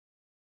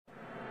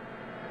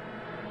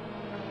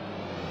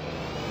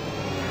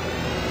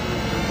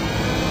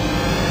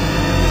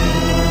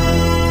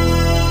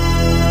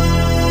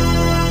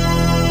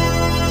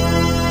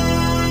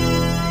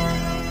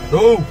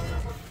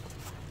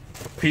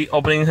Pete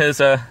opening his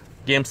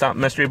GameStop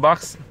mystery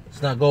box.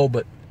 It's not gold,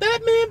 but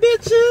Batman,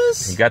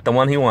 bitches! He got the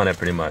one he wanted,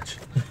 pretty much.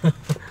 I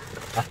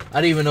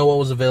didn't even know what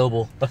was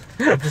available.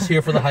 I'm just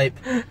here for the hype.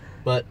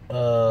 But,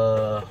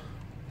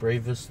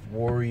 Bravest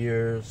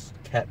Warriors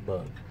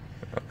Catbug.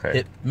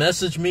 Okay.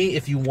 Message me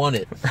if you want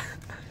it.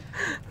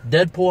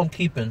 Deadpool I'm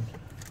keeping.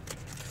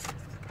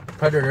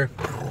 Predator.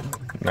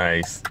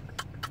 Nice.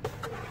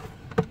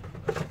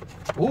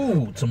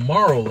 Ooh,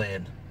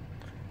 Tomorrowland.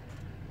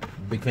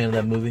 Big fan of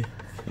that movie.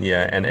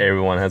 Yeah, and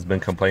everyone has been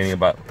complaining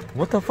about,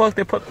 what the fuck,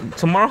 they put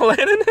Tomorrowland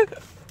in it?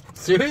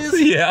 Serious?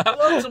 Yeah. I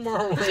love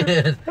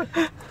Tomorrowland.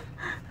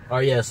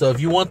 Alright, yeah, so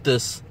if you want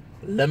this,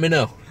 let me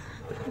know.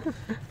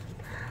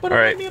 But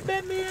Alright. me a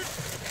Batman.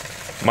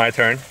 My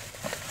turn.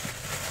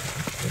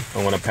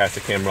 I want to pass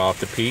the camera off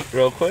to Pete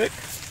real quick.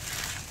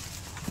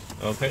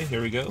 Okay,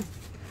 here we go.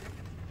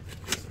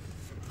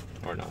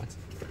 Or not.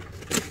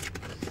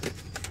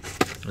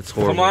 It's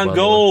horrible. Come on,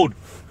 gold!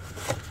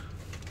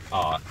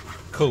 Aw,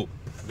 cool.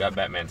 Got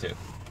Batman too.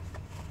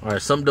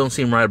 Alright, some don't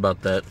seem right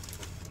about that.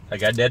 I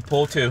got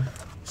Deadpool too.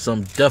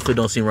 Some definitely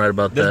don't seem right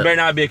about This that. better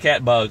not be a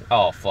cat bug.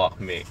 Oh, fuck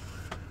me.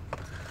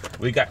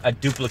 We got a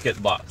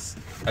duplicate box.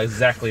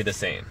 Exactly the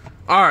same.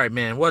 Alright,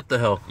 man, what the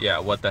hell? Yeah,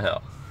 what the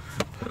hell?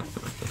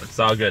 It's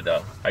all good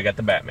though. I got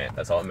the Batman.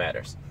 That's all that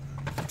matters.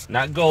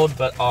 Not gold,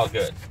 but all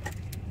good.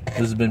 This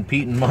has been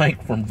Pete and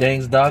Mike from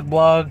Dang's Dog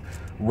Blog,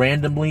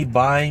 randomly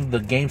buying the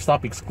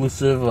GameStop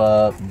exclusive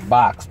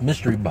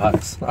mystery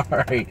box.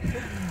 Alright.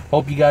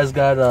 Hope you guys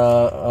got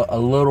a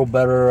little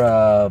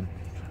better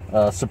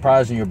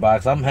surprise in your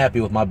box. I'm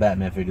happy with my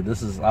Batman figure.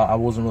 I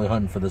wasn't really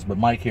hunting for this, but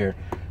Mike here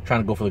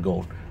trying to go for the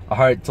gold.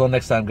 Alright, till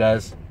next time,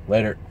 guys.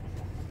 Later.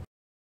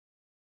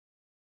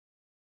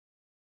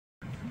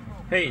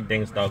 Hey,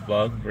 Dang's Dog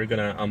Blog. We're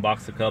gonna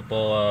unbox a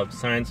couple of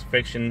science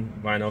fiction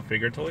vinyl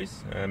figure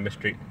toys,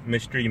 mystery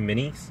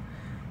minis.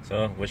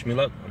 So wish me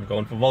luck. I'm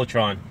going for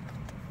Voltron.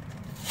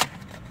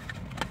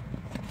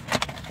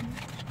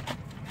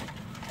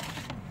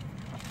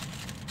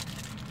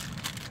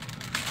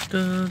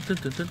 Dun, dun,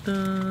 dun, dun,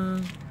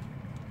 dun.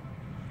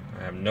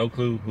 I have no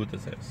clue who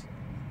this is.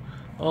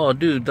 Oh,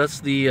 dude, that's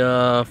the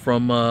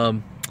from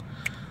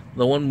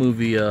the one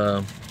movie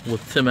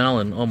with Tim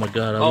Allen. Oh my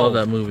God, I love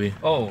that movie.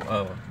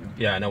 Oh,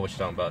 yeah, I know what you're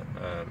talking about.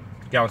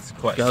 Galaxy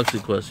Quest. Galaxy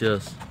Quest,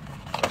 yes.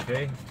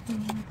 Okay.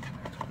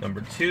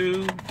 Number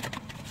 2.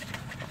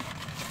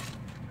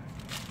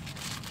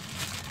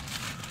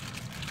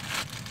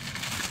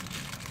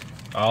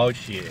 Oh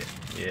shit.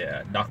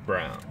 Yeah, Doc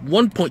Brown.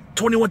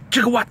 1.21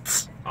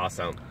 gigawatts.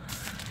 Awesome.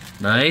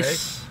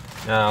 Nice.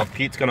 Okay. Now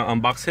Pete's gonna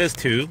unbox his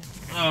 2.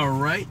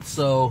 Alright,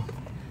 so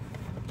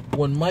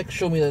when Mike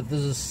showed me that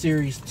this is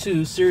Series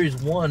 2, Series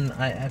 1,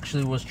 I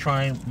actually was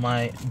trying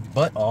my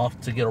butt off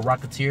to get a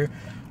Rocketeer,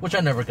 which I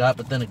never got,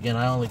 but then again,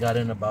 I only got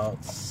in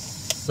about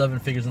 7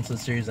 figures into the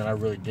series and I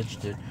really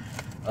ditched it.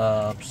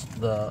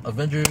 The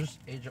Avengers,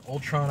 Age of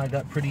Ultron, I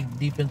got pretty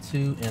deep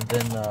into, and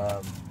then,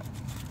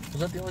 was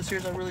that the only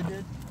series I really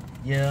did?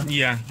 Yeah.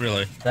 Yeah,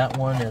 really. That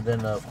one, and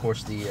then of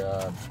course the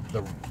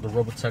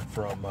Robotech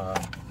from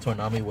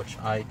Toonami, which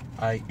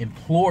I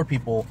implore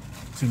people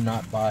to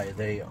not buy.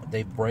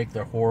 They break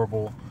their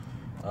horrible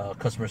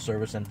customer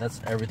service, and that's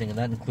everything. And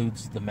that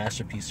includes the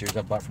Masterpiece series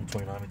I bought from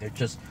Toonami. They're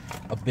just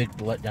a big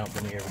letdown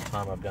for me every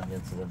time I've gotten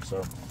into them.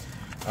 So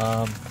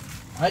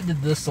I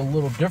did this a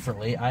little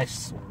differently. I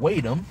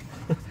weighed them.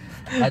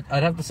 I'd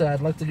have to say I'd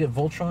like to get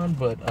Voltron,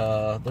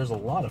 but there's a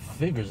lot of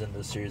figures in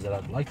this series that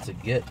I'd like to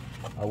get.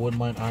 I wouldn't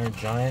mind Iron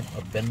Giant,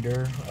 a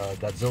Bender,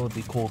 Godzilla would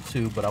be cool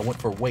too, but I went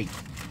for weight.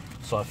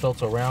 So I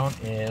felt around,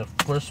 and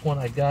first one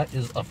I got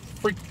is a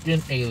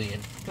freaking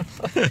alien.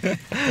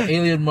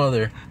 Alien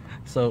Mother.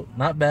 So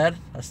not bad.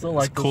 I still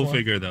like this cool one.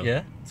 figure though.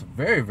 Yeah, it's a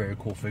very, very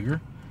cool figure.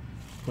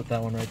 Put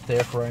that one right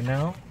there for right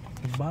now.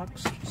 The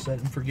box, set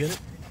and forget it.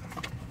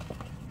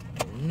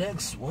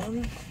 Next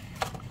one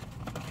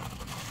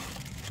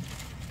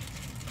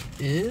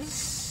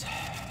is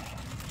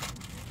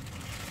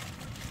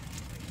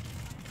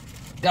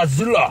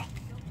Godzilla.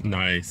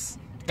 Nice.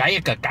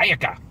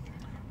 Kayaka.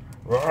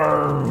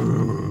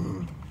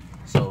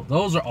 So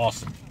those are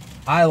awesome.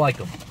 I like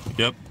them.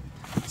 Yep.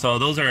 So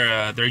those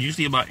are they're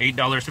usually about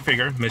 $8 a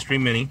figure. Mystery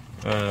Mini.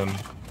 I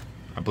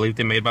believe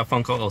they made by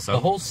Funko also. The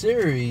whole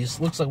series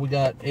looks like we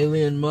got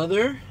Alien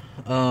Mother.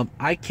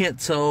 I can't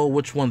tell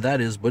which one that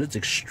is, but it's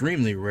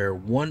extremely rare.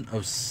 1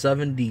 of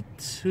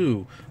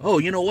 72. Oh,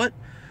 you know what?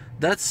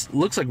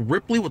 Looks like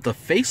Ripley with the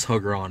face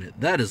hugger on it.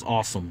 That is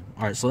awesome.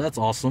 All right, so that's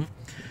awesome.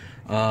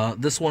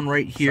 This one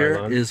right here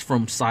Cylon. is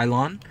from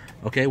Cylon.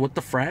 Okay, with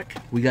the frack.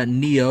 We got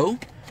Neo.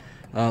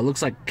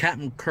 Looks like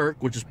Captain Kirk,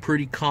 which is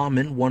pretty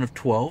common. 1 of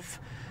 12.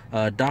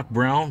 Doc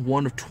Brown,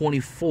 1 of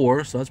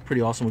 24. So that's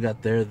pretty awesome we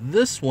got there.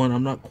 This one,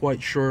 I'm not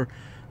quite sure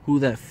who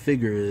that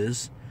figure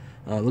is.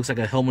 Looks like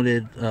a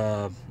helmeted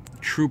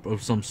troop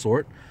of some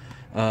sort.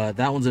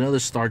 That one's another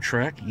Star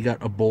Trek. You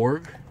got a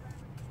Borg.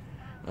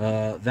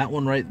 That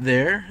one right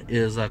there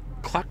is a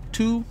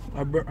Klaatu,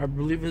 I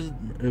believe his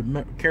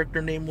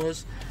character name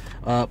was.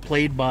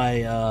 Played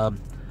by,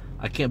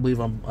 I can't believe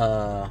I'm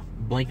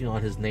blanking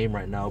on his name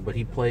right now, but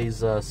he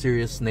plays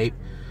Sirius Snape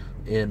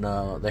in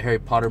the Harry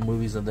Potter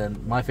movies, and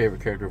then my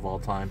favorite character of all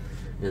time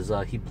is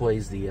he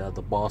plays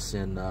the boss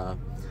in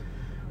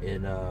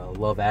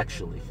Love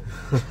Actually.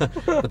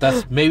 But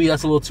that's a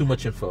little too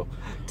much info.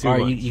 All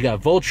right, you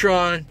got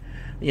Voltron,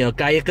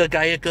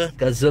 Gaiaka,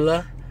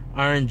 Godzilla,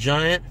 Iron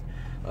Giant,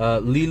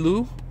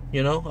 Lilu,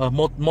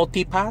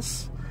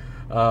 Multipass,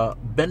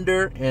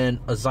 Bender, and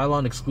a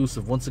Xylon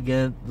exclusive. Once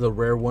again, the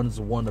rare one's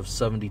 1 of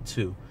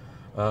 72.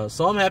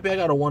 So I'm happy I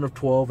got a 1 of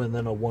 12 and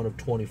then a 1 of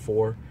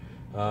 24.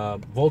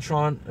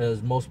 Voltron,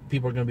 as most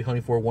people are going to be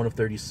hunting for, 1 of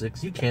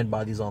 36. You can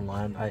buy these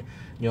online.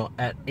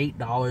 At $8,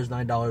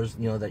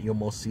 $9, that you'll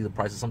most see the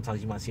prices.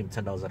 Sometimes you might see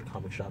them $10 at a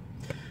comic shop.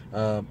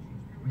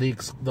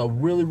 The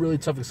really, really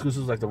tough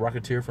exclusives like the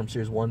Rocketeer from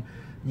Series 1,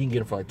 you can get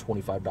them for like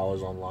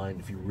 $25 online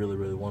if you really,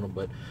 really want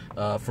them.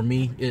 But for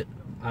me,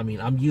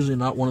 I'm usually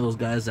not one of those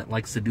guys that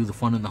likes to do the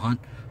fun in the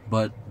hunt,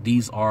 but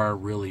these are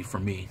really, for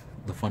me,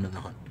 the fun in the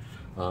hunt.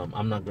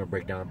 I'm not going to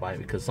break down and buy it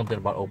because something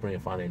about opening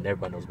and finding it, and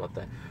everybody knows about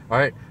that. All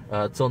right,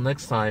 till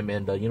next time,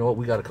 and you know what?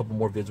 We got a couple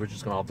more vids. We're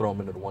just going to throw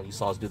them into the one. You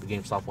saw us do the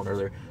GameStop one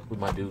earlier. We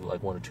might do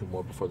like 1 or 2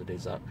 more before the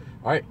day's out.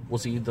 All right, we'll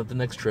see you at the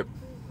next trip.